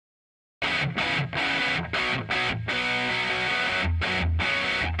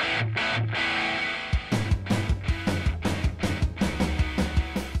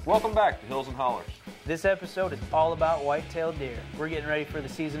Welcome back to Hills and Hollers. This episode is all about whitetail deer. We're getting ready for the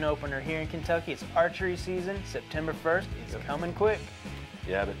season opener here in Kentucky. It's archery season. September 1st is coming quick.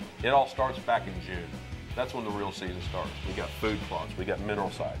 Yeah, but it all starts back in June. That's when the real season starts. We got food plots, we got mineral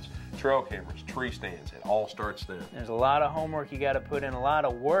sites, trail cameras, tree stands. It all starts then. There's a lot of homework you got to put in, a lot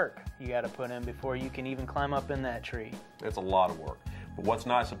of work you got to put in before you can even climb up in that tree. It's a lot of work. But what's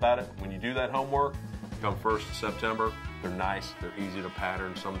nice about it, when you do that homework, come 1st of September, they're nice, they're easy to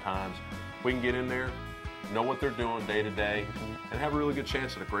pattern sometimes. We can get in there, know what they're doing day to day, and have a really good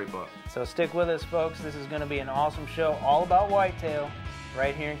chance at a great buck. So stick with us, folks. This is going to be an awesome show all about whitetail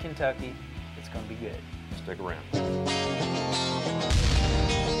right here in Kentucky. It's going to be good. Stick around.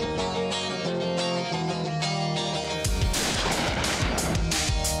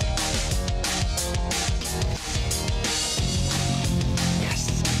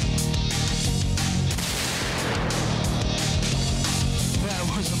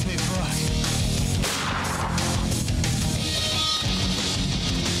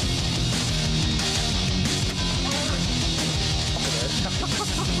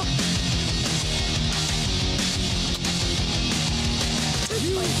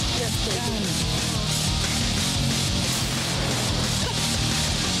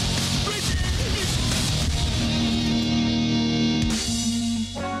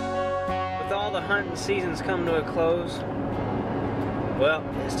 With all the hunting seasons come to a close, well,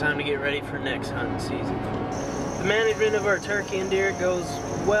 it's time to get ready for next hunting season. The management of our turkey and deer goes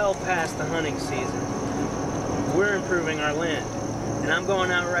well past the hunting season. We're improving our land, and I'm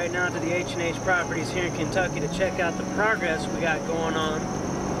going out right now to the HnH properties here in Kentucky to check out the progress we got going on.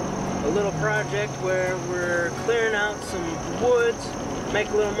 A little project where we're clearing out some woods, make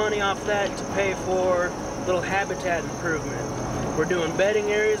a little money off that to pay for a little habitat improvement. We're doing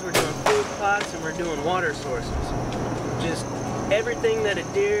bedding areas, we're doing food plots, and we're doing water sources. Just everything that a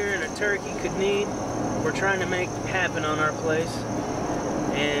deer and a turkey could need, we're trying to make happen on our place.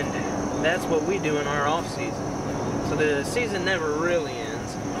 And that's what we do in our off season. So the season never really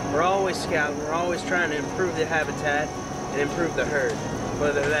ends. We're always scouting, we're always trying to improve the habitat and improve the herd,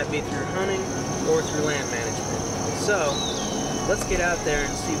 whether that be through hunting or through land management. So let's get out there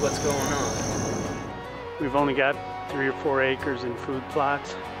and see what's going on. We've only got 3 or 4 acres in food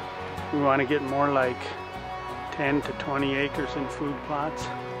plots. We want to get more like 10 to 20 acres in food plots.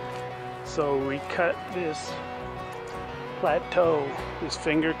 So we cut this plateau, this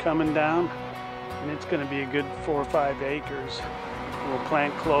finger coming down, and it's going to be a good 4 or 5 acres. We'll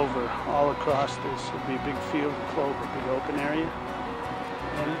plant clover all across this. It'll be a big field of clover, big open area.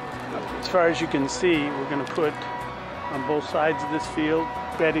 And as far as you can see, we're going to put on both sides of this field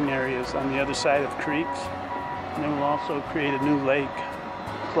bedding areas on the other side of creeks. And then we'll also create a new lake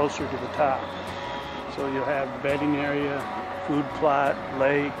closer to the top. So you'll have bedding area, food plot,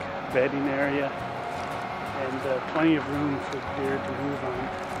 lake, bedding area, and plenty of room for deer to move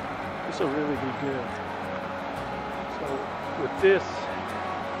on. This will really be good. So with this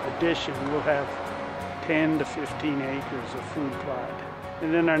addition, we'll have 10 to 15 acres of food plot.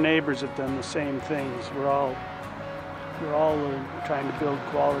 And then our neighbors have done the same things. We're all trying to build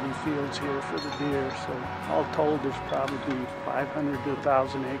quality fields here for the deer. So all told, there's probably 500 to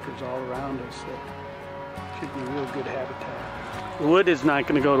 1,000 acres all around us that should be real good habitat. The wood is not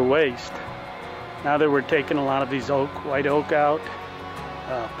going to go to waste. Now that we're taking a lot of these white oak out,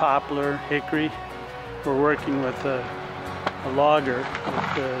 poplar, hickory, we're working with a logger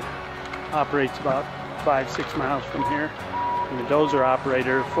that operates about 5-6 miles from here. And the dozer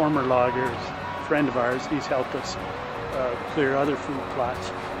operator, former logger, is a friend of ours. He's helped us clear other food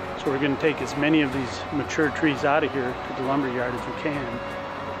plots. So we're going to take as many of these mature trees out of here to the lumber yard as we can,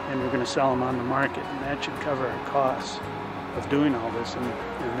 and we're going to sell them on the market, and that should cover our costs of doing all this and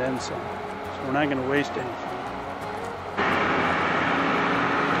then some. So we're not going to waste anything.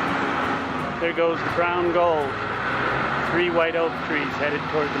 There goes the brown gold. 3 white oak trees headed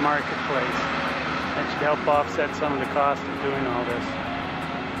toward the marketplace. That should help offset some of the cost of doing all this.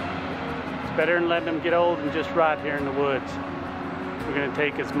 It's better than letting them get old and just rot here in the woods. We're going to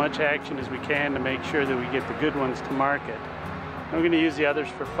take as much action as we can to make sure that we get the good ones to market. And we're going to use the others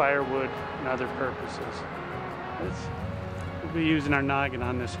for firewood and other purposes. We'll be using our noggin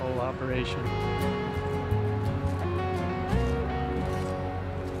on this whole operation.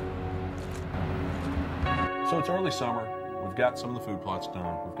 So it's early summer. We've got some of the food plots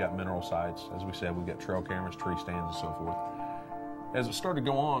done. We've got mineral sites. As we said, we've got trail cameras, tree stands, and so forth. As it started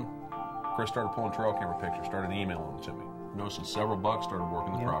to go on, Chris started pulling trail camera pictures, started emailing them to me. Noticing several bucks started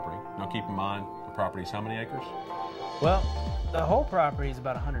working the property. Now keep in mind, the property is how many acres? Well, the whole property is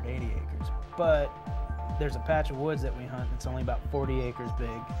about 180 acres, but there's a patch of woods that we hunt that's only about 40 acres big,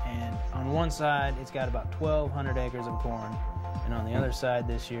 and on one side it's got about 1,200 acres of corn, and on the other side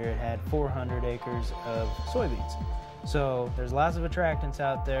this year it had 400 acres of soybeans. So there's lots of attractants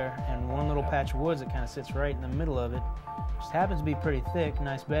out there, and one little patch of woods that kind of sits right in the middle of it just happens to be pretty thick,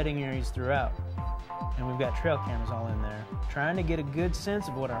 nice bedding areas throughout. And we've got trail cameras all in there, trying to get a good sense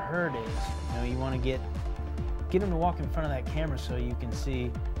of what our herd is. You know, you want to get them to walk in front of that camera so you can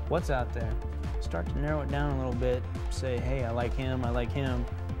see what's out there. Start to narrow it down a little bit, say, hey, I like him,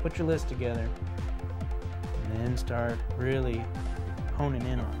 put your list together, and then start really honing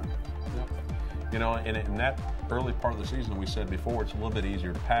in on them. Yep. You know, in that early part of the season, we said before, it's a little bit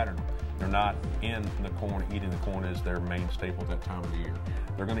easier to pattern. They're not in the corn, eating the corn is their main staple at that time of the year.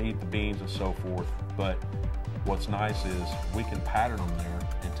 They're going to eat the beans and so forth, but what's nice is we can pattern them there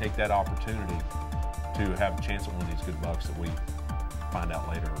and take that opportunity to have a chance at one of these good bucks that we find out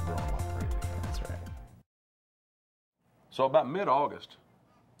later are growing like crazy. That's right. So about mid-August,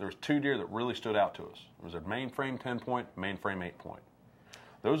 there was 2 deer that really stood out to us. It was a mainframe 10-point, mainframe 8-point.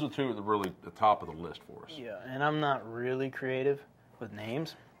 Those are 2 that were really at the top of the list for us. Yeah, and I'm not really creative with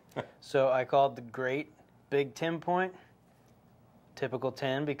names, so I called the great big 10-point typical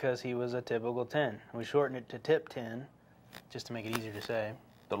 10 because he was a typical 10. We shortened it to tip 10 just to make it easier to say.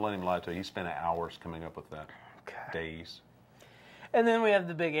 Don't let him lie to you. He spent hours coming up with that. Okay. Days. And then we have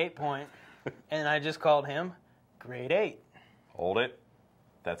the big 8-point, and I just called him Grade 8. Hold it.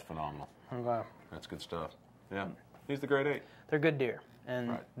 That's phenomenal. Okay. That's good stuff. Yeah. He's the grade 8. They're good deer,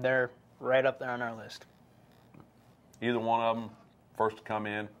 and Right. they're right up there on our list. Either one of them, first to come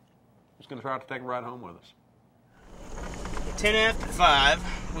in, just going to try to take a ride home with us. 10 after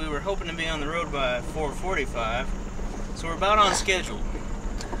 5. We were hoping to be on the road by 4:45, so we're about on schedule.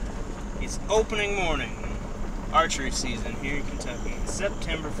 It's opening morning, archery season here in Kentucky,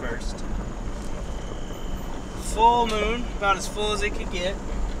 September 1st. Full moon, about as full as it could get.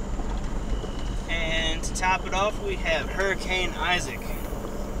 And to top it off, we have Hurricane Isaac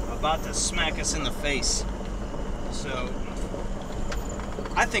about to smack us in the face. So,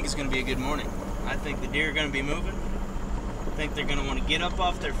 I think it's going to be a good morning. I think the deer are going to be moving. I think they're going to want to get up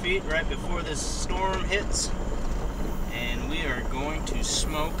off their feet right before this storm hits. And we are going to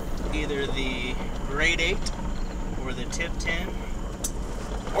smoke either the grade 8 or the tip 10,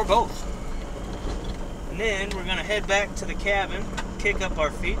 or both. And then we're going to head back to the cabin, kick up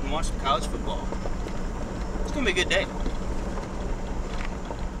our feet, and watch some college football. It's going to be a good day.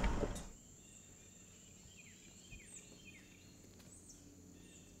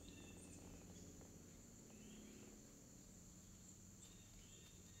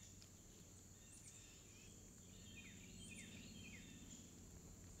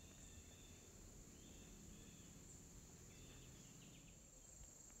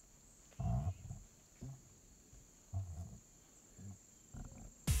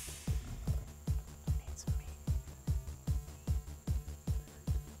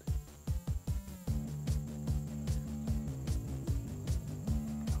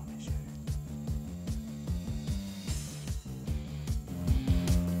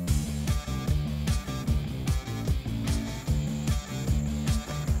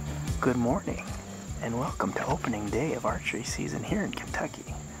 Good morning, and welcome to opening day of archery season here in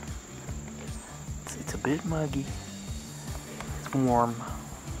Kentucky. It's a bit muggy, it's warm, I'm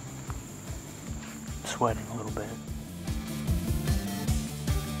sweating a little bit.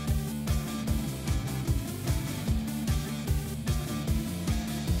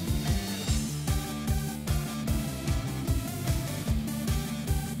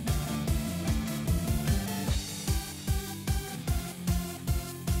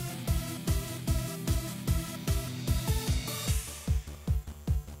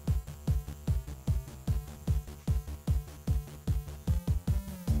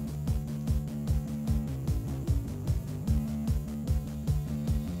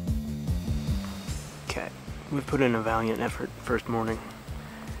 Okay, we've put in a valiant effort first morning,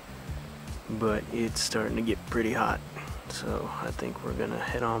 but it's starting to get pretty hot, so I think we're gonna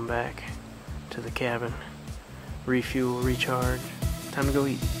head on back to the cabin, refuel, recharge, time to go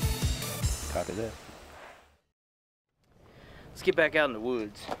eat. Copy that. Let's get back out in the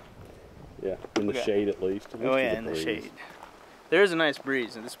woods. Yeah, in the shade at least. Oh yeah, in the shade. There's a nice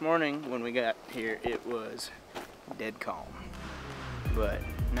breeze, and this morning when we got here it was dead calm. But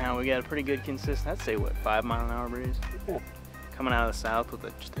now we got a pretty good consistent, I'd say what, 5 mile an hour breeze? Yeah. Coming out of the south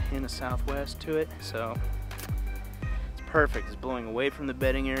with just a hint of southwest to it, so it's perfect. It's blowing away from the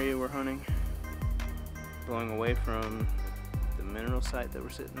bedding area we're hunting, blowing away from the mineral site that we're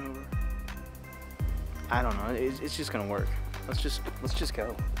sitting over. I don't know, it's just gonna work. Let's just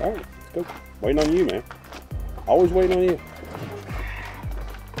go. All right. Go. Waiting on you, man. Always waiting on you.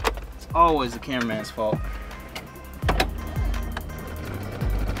 It's always the cameraman's fault.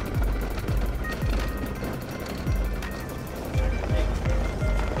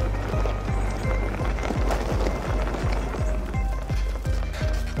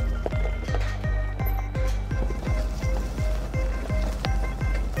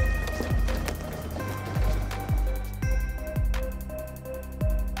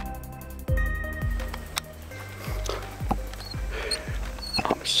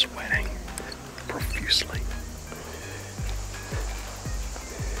 I'm sweating profusely.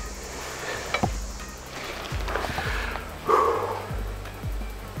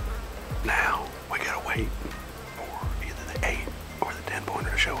 Now we gotta wait for either the 8 or the 10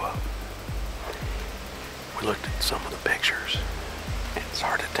 pointer to show up. We looked at some of the pictures and it's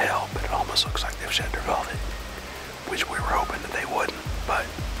hard to tell, but it almost looks like they've shed their velvet, which we were hoping that they wouldn't, but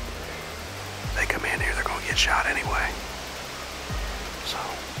if they come in here, they're gonna get shot anyway. So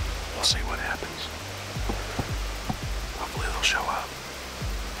we'll see what happens. Hopefully they'll show up.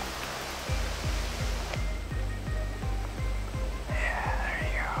 Yeah, there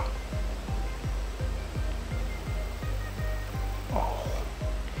you go. Oh,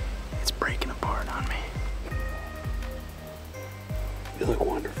 it's breaking apart on me. You look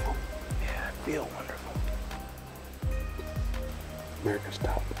wonderful. Yeah, I feel wonderful. America's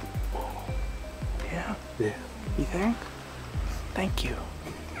top model. Yeah? Yeah. You think? Thank you.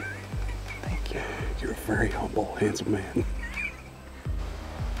 Thank you. You're a very humble, handsome man.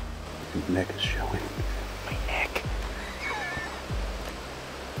 Your neck is showing. My neck.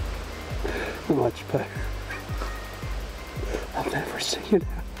 Much better. I'll never see you now.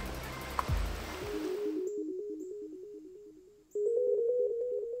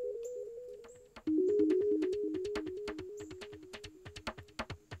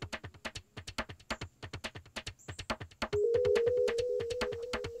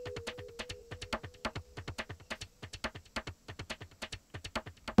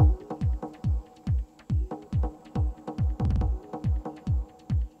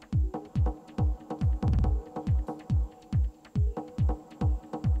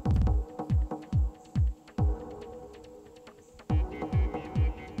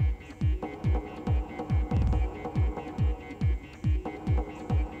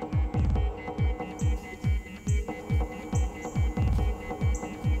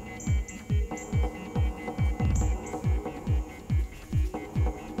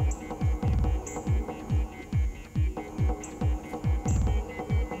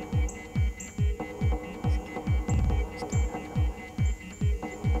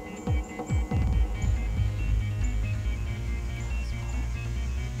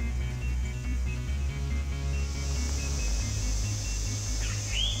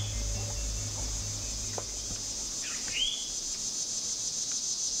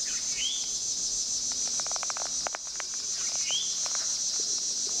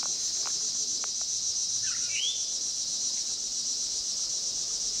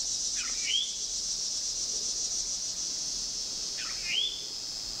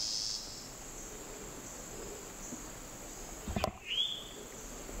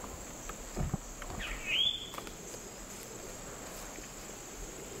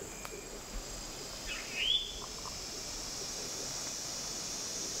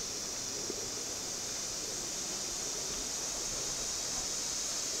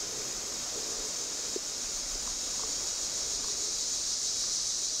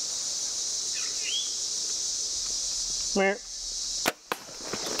 Where?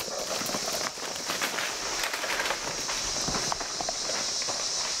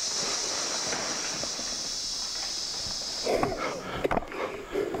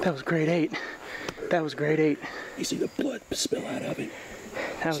 That was grade 8. That was grade 8. You see the blood spill out of it?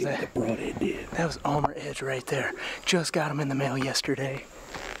 That was what the broadhead did. That was Almer Edge right there. Just got him in the mail yesterday.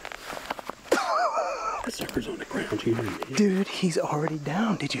 That sucker's on the ground here. Dude, he's already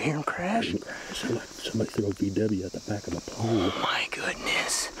down. Did you hear him crash? It sounded like somebody threw a VW at the back of a pole. Oh my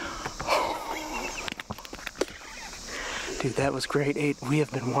goodness. Dude, that was grade 8. We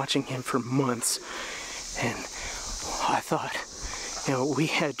have been watching him for months. And I thought, you know, we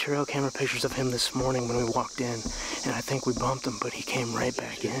had trail camera pictures of him this morning when we walked in. And I think we bumped him, but he came right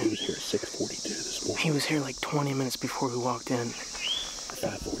back in. He was here at 6:42 this morning. He was here like 20 minutes before we walked in.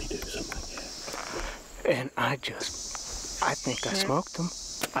 5:42, something like that. And I think I smoked him.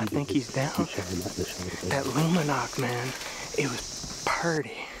 I think he's down. That Luminoc, man, it was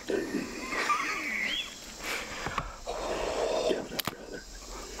purty.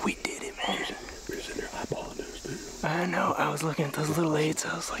 We did it, man. We were sitting there eyeballing those, dude. I I know. I was looking at those little 8s.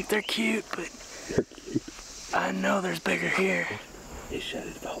 I was like, they're cute, but I know there's bigger here. He shed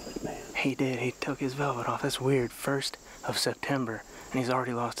his velvet, man. He did. He took his velvet off. That's weird. 1st of September, and he's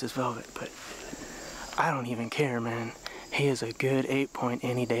already lost his velvet, but I don't even care, man. He is a good 8-point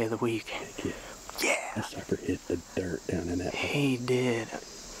any day of the week. Yeah. That sucker hit the dirt down in that hole. He did.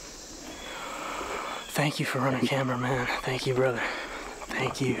 Thank you for running camera, man. Thank you, brother.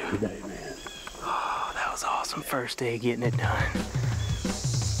 Thank you. Good day, man. Oh, that was awesome. First day getting it done.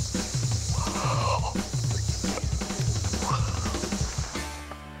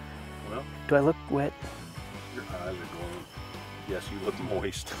 Well, do I look wet? Your eyes are glowing. Yes, you look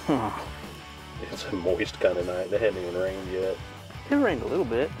moist. Oh. It's a moist kind of night. They hadn't even rained yet. It rained a little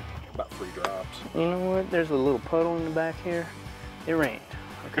bit. About 3 drops. You know what? There's a little puddle in the back here. It rained.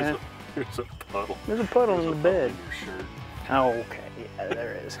 Okay. There's a puddle. There's a puddle in the bed. In your shirt. Oh, okay. Yeah,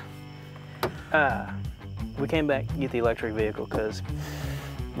 there is. We came back to get the electric vehicle because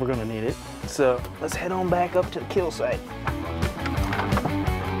we're gonna need it. So let's head on back up to the kill site.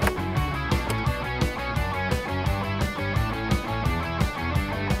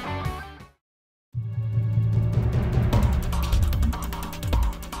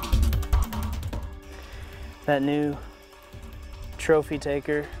 That new trophy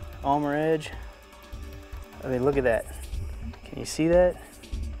taker, Hollers Edge. I mean, look at that. Can you see that?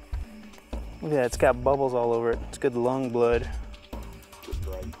 Look at that, it's got bubbles all over it. It's good lung blood.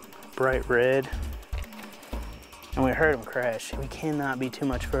 Bright red. And we heard him crash. We cannot be too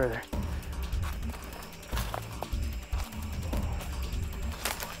much further.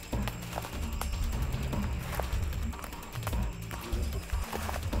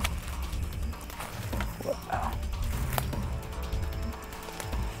 Wow.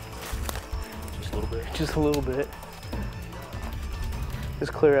 Just a little bit. Just a little bit.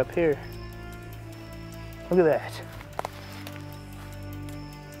 It's clear up here. Look at that.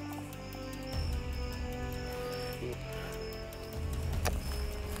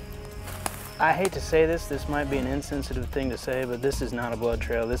 I hate to say this, this might be an insensitive thing to say, but this is not a blood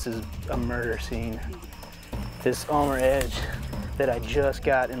trail, this is a murder scene. This Hollers Edge that I just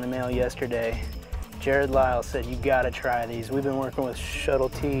got in the mail yesterday, Jared Lyle said, you gotta try these. We've been working with shuttle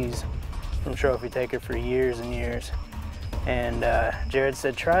tees from Trophy Taker for years and years. And Jared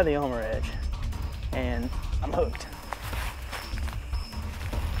said, try the Hollers Edge. And I'm hooked.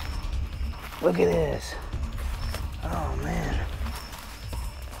 Look at this. Oh man,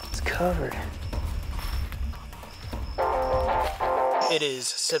 it's covered. It is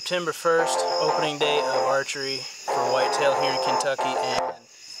September 1st, opening day of archery for Whitetail here in Kentucky, and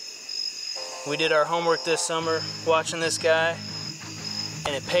we did our homework this summer watching this guy,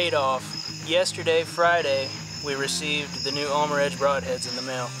 and it paid off. Yesterday, Friday, we received the new Hollers Edge broadheads in the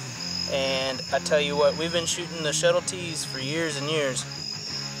mail. And I tell you what, we've been shooting the shuttle tees for years and years,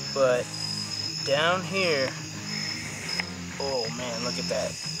 but down here, oh man, look at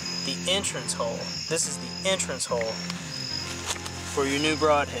that. The entrance hole. This is the entrance hole for your new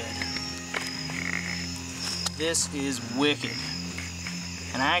broadhead. This is wicked.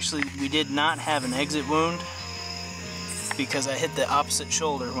 And actually, we did not have an exit wound because I hit the opposite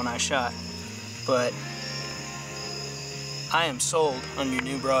shoulder when I shot, but I am sold on your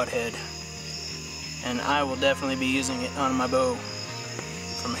new broadhead, and I will definitely be using it on my bow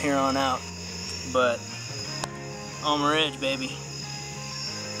from here on out. But Hollers Edge, baby,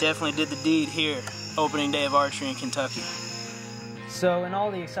 definitely did the deed here, opening day of archery in Kentucky. So in all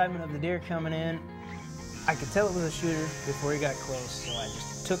the excitement of the deer coming in, I could tell it was a shooter before he got close, so I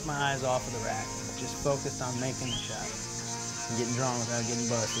just took my eyes off of the rack and just focused on making the shot and getting drawn without getting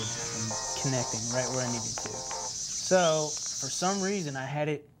busted and connecting right where I needed to. So, for some reason, I had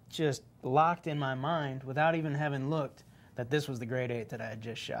it just locked in my mind without even having looked that this was the grade 8 that I had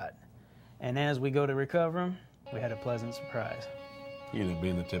just shot. And as we go to recover them, we had a pleasant surprise. You ended up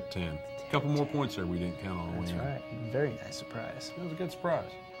being the tip 10. A couple more points there we didn't count on. That's right. Very nice surprise. It was a good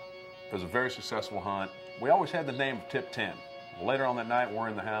surprise. It was a very successful hunt. We always had the name of tip 10. Later on that night, we're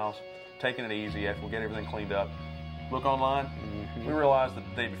in the house, taking it easy after we get everything cleaned up. Look online, we realized that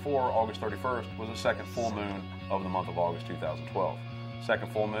the day before, August 31st, was the second full moon of the month of August 2012.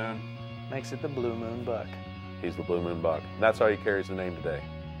 Second full moon makes it the Blue Moon Buck. He's the Blue Moon Buck. That's how he carries the name today.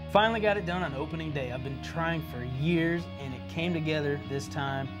 Finally got it done on opening day. I've been trying for years, and it came together this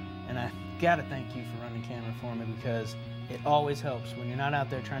time, and I gotta thank you for running camera for me, because it always helps when you're not out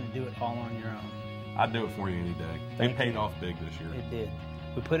there trying to do it all on your own. I'd do it for you any day. It paid off big this year. It did.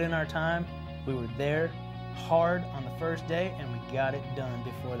 We put in our time, we were there hard on the first day, and we got it done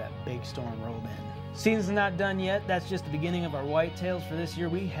before that big storm rolled in. Season's not done yet. That's just the beginning of our whitetails for this year.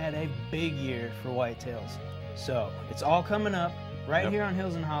 We had a big year for whitetails. So it's all coming up right here on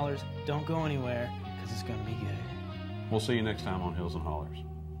Hills and Hollers. Don't go anywhere because it's going to be good. We'll see you next time on Hills and Hollers.